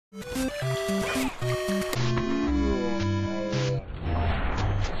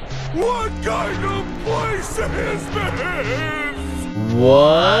What kind of place is this?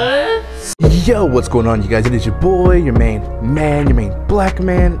 What? Yo, what's going on, you guys? It is your boy, your main black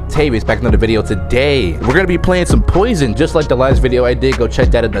man, Tavius, back in another video. Today, we're gonna be playing some Poison, just like the last video I did. Go check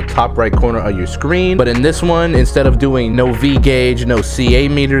that in the top right corner of your screen. But in this one, instead of doing no V gauge, no CA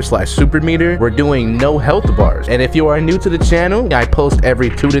meter / super meter, we're doing no health bars. And if you are new to the channel, I post every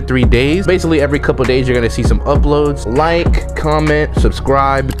 2 to 3 days. Basically, every couple days, you're gonna see some uploads. Like, comment,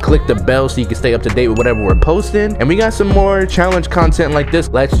 subscribe, click the bell so you can stay up to date with whatever we're posting. And we got some more challenge content like this.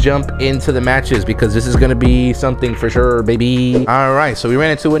 Let's jump into the matches because this is gonna be something for sure, baby. All right, so we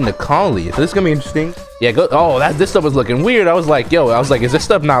ran into it in the Collie, so this is gonna be interesting. Yeah, go. Oh, this stuff was looking weird. I was like, is this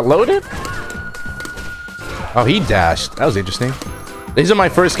stuff not loaded? Oh, he dashed. That was interesting. These are my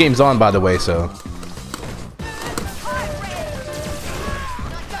first games on, by the way, so.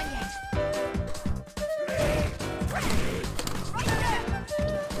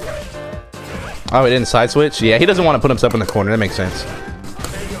 Oh, he didn't side switch? Yeah, he doesn't want to put himself in the corner. That makes sense.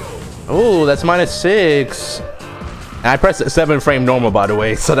 Oh, that's -6. And I pressed 7 frame normal, by the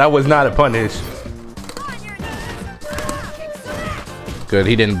way, so that was not a punish. Good,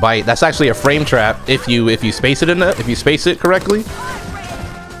 he didn't bite. That's actually a frame trap if you space it enough, if you space it correctly.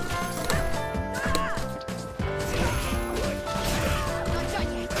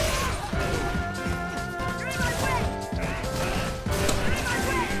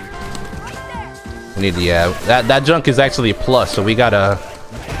 We need to, yeah, that junk is actually a plus, so we gotta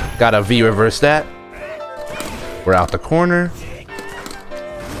V reverse that. We're out the corner.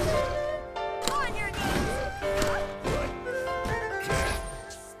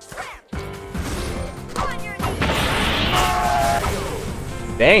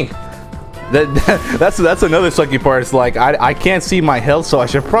 Dang. That's another sucky part. It's like I can't see my health, so I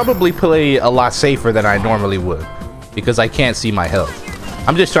should probably play a lot safer than I normally would because I can't see my health.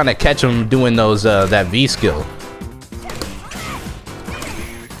 I'm just trying to catch him doing those that V skill.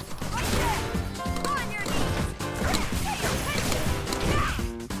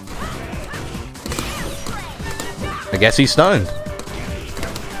 I guess he's stunned.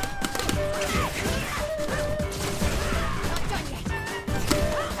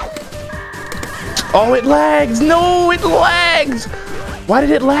 Oh, it lags! No, it lags! Why did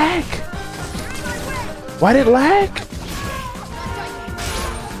it lag? Why did it lag?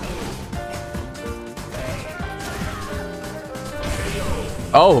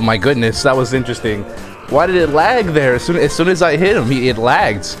 Oh my goodness, that was interesting. Why did it lag there? As soon as I hit him, it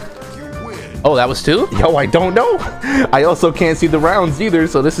lagged. Oh, that was 2? Yo, I don't know. I also can't see the rounds either,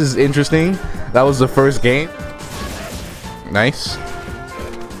 so this is interesting. That was the first game. Nice.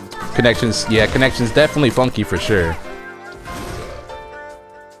 Connections, yeah, connections definitely funky for sure.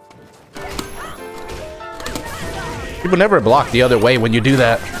 People never block the other way when you do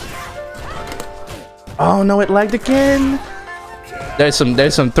that. Oh no, it lagged again. There's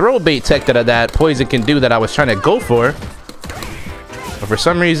some throw bait tech that Poison can do that I was trying to go for, but for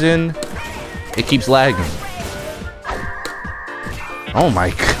some reason it keeps lagging. Oh my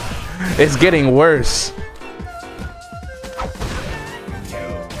god, it's getting worse.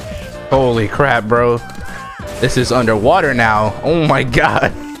 Holy crap, bro. This is underwater now. Oh my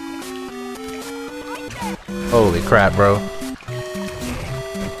god. Holy crap, bro.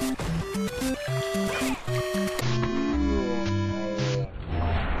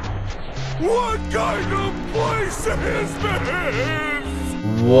 What kind of place is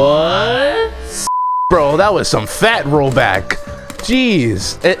this? What? Bro, that was some fat rollback.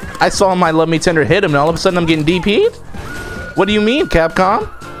 Jeez. I saw my Love Me Tender hit him and all of a sudden I'm getting DP'd? What do you mean, Capcom?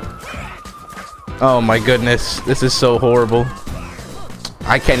 Oh my goodness. This is so horrible.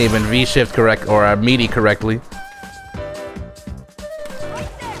 I can't even V-shift correct or meaty correctly.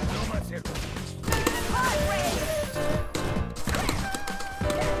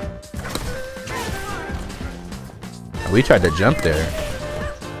 We tried to jump there.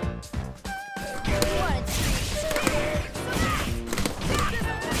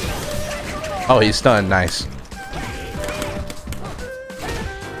 Oh, he's stunned. Nice.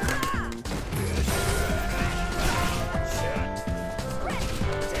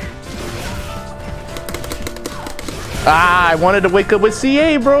 Ah, I wanted to wake up with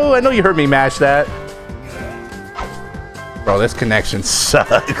CA, bro. I know you heard me mash that. Bro, this connection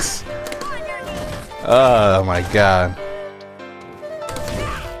sucks. Oh my god.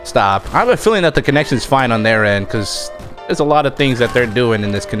 Stop. I have a feeling that the connection's fine on their end because there's a lot of things that they're doing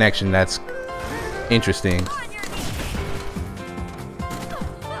in this connection that's interesting.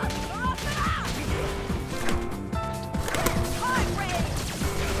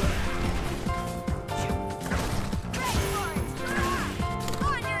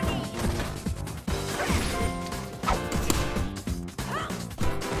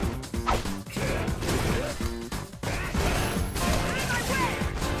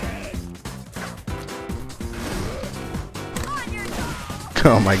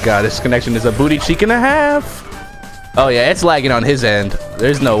 Oh my god, this connection is a booty cheek and a half. Oh yeah, it's lagging on his end.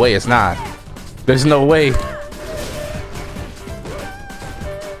 There's no way it's not. There's no way.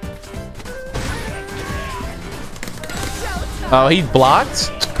 Oh, he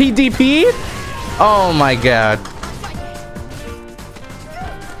blocked? He DP'd? Oh my god.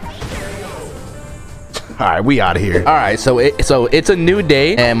 All right, we out of here. All right, so it's a new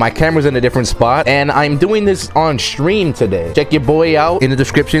day and my camera's in a different spot and I'm doing this on stream today. Check your boy out in the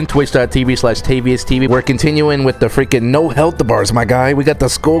description, twitch.tv/TaviusTV. We're continuing with the freaking no health bars, my guy. We got the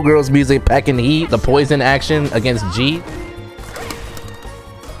Skullgirls music packing heat, the poison action against G.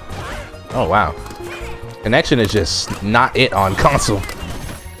 Oh, wow. Connection is just not it on console.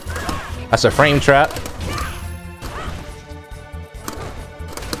 That's a frame trap.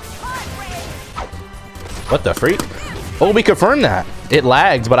 What the freak? Oh, we confirmed that. It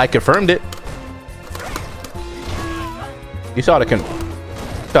lagged, but I confirmed it. You saw the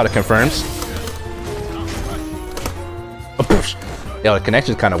confirms. Oh, poosh. Yo, the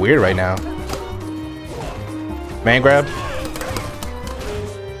connection's kind of weird right now. Man grab.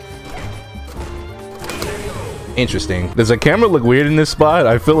 Interesting. Does the camera look weird in this spot?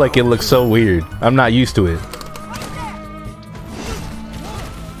 I feel like it looks so weird. I'm not used to it.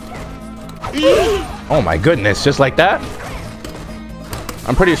 Oh my goodness, just like that?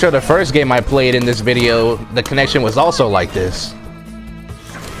 I'm pretty sure the first game I played in this video, the connection was also like this.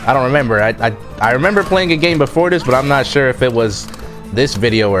 I don't remember. I remember playing a game before this, but I'm not sure if it was this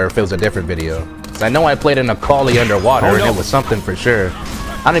video or if it was a different video. So I know I played in a Collie underwater and it was something for sure.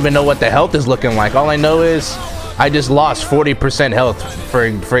 I don't even know what the health is looking like. All I know is I just lost 40% health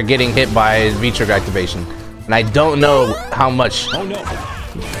for getting hit by V-trigger activation. And I don't know how much. Oh no.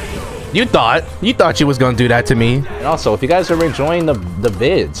 You thought you was gonna do that to me. And also, if you guys are enjoying the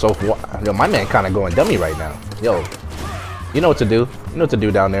vid, so yo, my man kind of going dummy right now. Yo, you know what to do. You know what to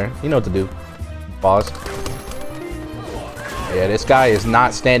do down there. You know what to do. Pause. Yeah, this guy is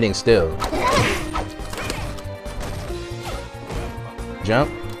not standing still.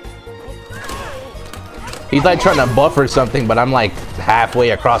 Jump. He's like trying to buffer something, but I'm like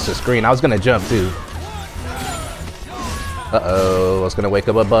halfway across the screen. I was gonna jump too. Uh-oh, I was gonna wake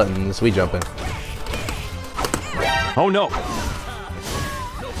up a button. We jumping. Oh no.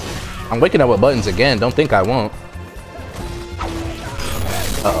 I'm waking up with buttons again. Don't think I won't.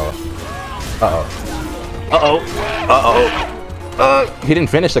 Uh-oh. Uh-oh. Uh-oh. Uh-oh. He didn't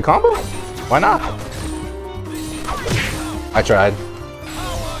finish the combo? Why not? I tried.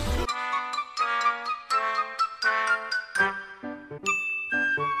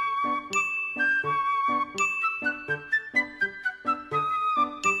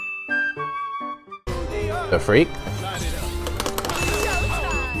 The freak?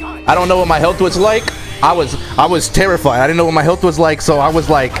 I don't know what my health was like. I was terrified. I didn't know what my health was like, so I was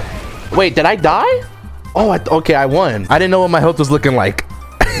like, wait, did I die? Oh, okay, I won. I didn't know what my health was looking like.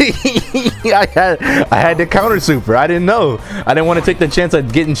 I had the counter super. I didn't know. I didn't want to take the chance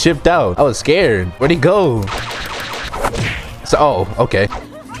of getting shipped out. I was scared. Where'd he go? So, oh, okay.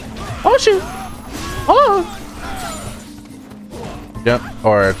 Oh shoot. Oh. Jump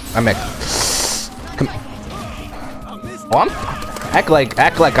or I'm at. Come. Oh, act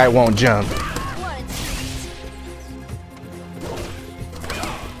like I won't jump.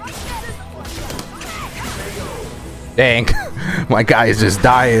 Dang, my guy is just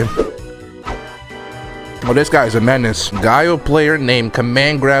dying. Oh, this guy's a menace. Guile player named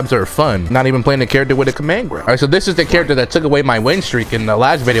Command Grabs are fun. Not even playing a character with a command grab. All right, so this is the character that took away my win streak in the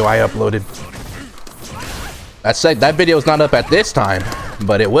last video I uploaded. That said, that video is not up at this time,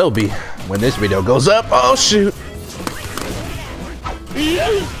 but it will be when this video goes up. Oh shoot!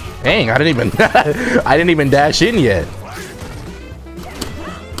 Dang, I didn't even dash in yet.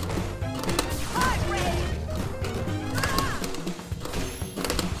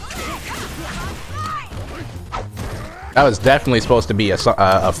 That was definitely supposed to be a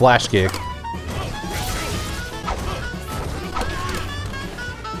flash kick.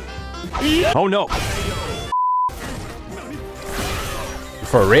 Oh no.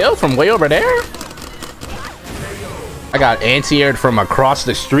 For real? From way over there? I got anti-aired from across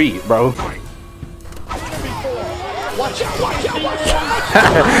the street, bro. Watch out, watch out, watch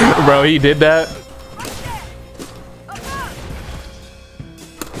out. Bro, he did that.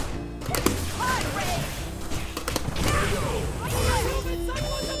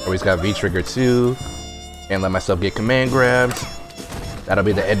 Always got V-trigger too. Can't let myself get command grabs. That'll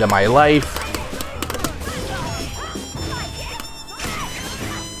be the end of my life.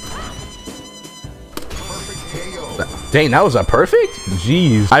 Dang, that was a perfect?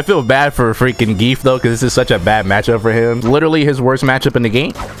 Jeez. I feel bad for freaking Geef though, because this is such a bad matchup for him. Literally his worst matchup in the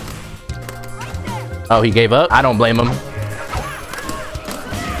game. Oh, he gave up? I don't blame him.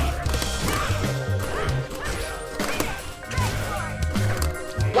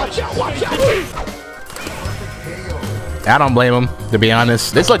 Watch out, watch out! I don't blame him, to be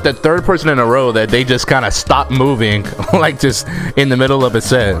honest. This is like the third person in a row that they just kind of stop moving, like just in the middle of a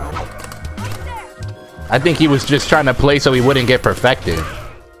set. I think he was just trying to play so he wouldn't get perfected.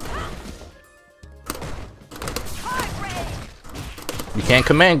 You can't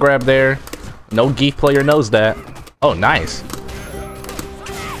command grab there. No Geef player knows that. Oh, nice.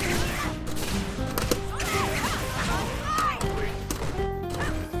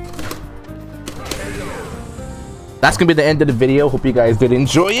 That's gonna be the end of the video. Hope you guys did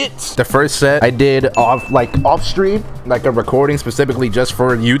enjoy it. The first set I did off stream, like a recording specifically just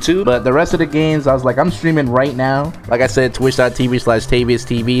for YouTube. But the rest of the games, I was like, I'm streaming right now. Like I said,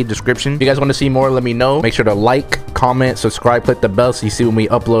 twitch.tv/TaviusTV description. If you guys want to see more, let me know. Make sure to like, comment, subscribe, click the bell so you see when we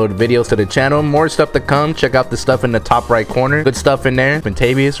upload videos to the channel. More stuff to come. Check out the stuff in the top right corner. Good stuff in there. Been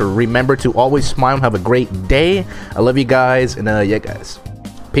Tavius. Remember to always smile and have a great day. I love you guys, and yeah, guys.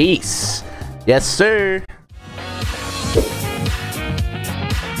 Peace. Yes, sir.